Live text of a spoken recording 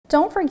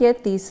Don't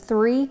forget these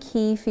 3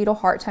 key fetal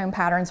heart tone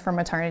patterns for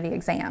maternity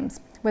exams.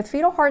 With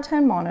fetal heart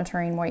tone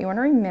monitoring, what you want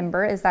to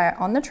remember is that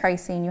on the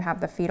tracing, you have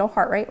the fetal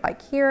heart rate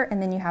like here,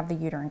 and then you have the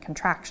uterine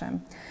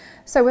contraction.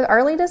 So with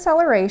early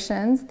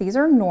decelerations, these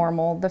are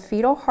normal. The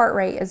fetal heart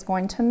rate is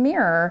going to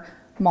mirror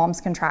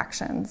mom's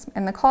contractions,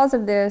 and the cause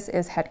of this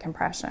is head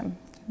compression.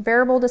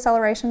 Variable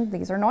decelerations,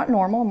 these are not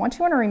normal, and what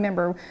you want to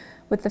remember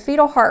with the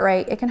fetal heart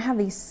rate, it can have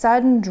these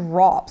sudden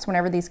drops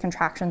whenever these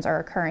contractions are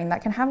occurring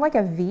that can have like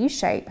a V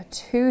shape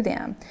to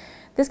them.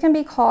 This can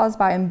be caused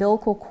by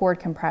umbilical cord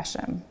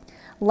compression.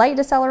 Late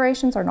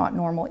decelerations are not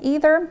normal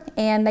either,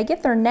 and they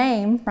get their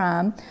name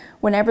from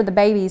whenever the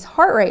baby's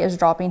heart rate is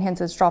dropping,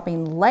 hence it's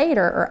dropping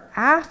later or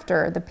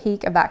after the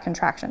peak of that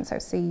contraction. So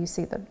you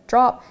see the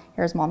drop,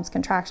 here's mom's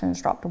contraction,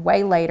 it's dropped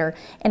way later,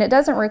 and it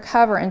doesn't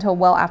recover until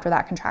well after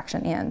that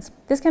contraction ends.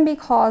 This can be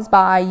caused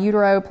by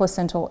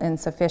uteroplacental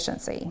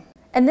insufficiency.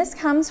 And this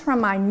comes from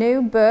my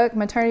new book,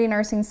 Maternity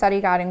Nursing Study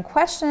Guide and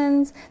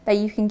Questions, that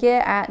you can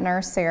get at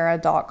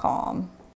nursesarah.com.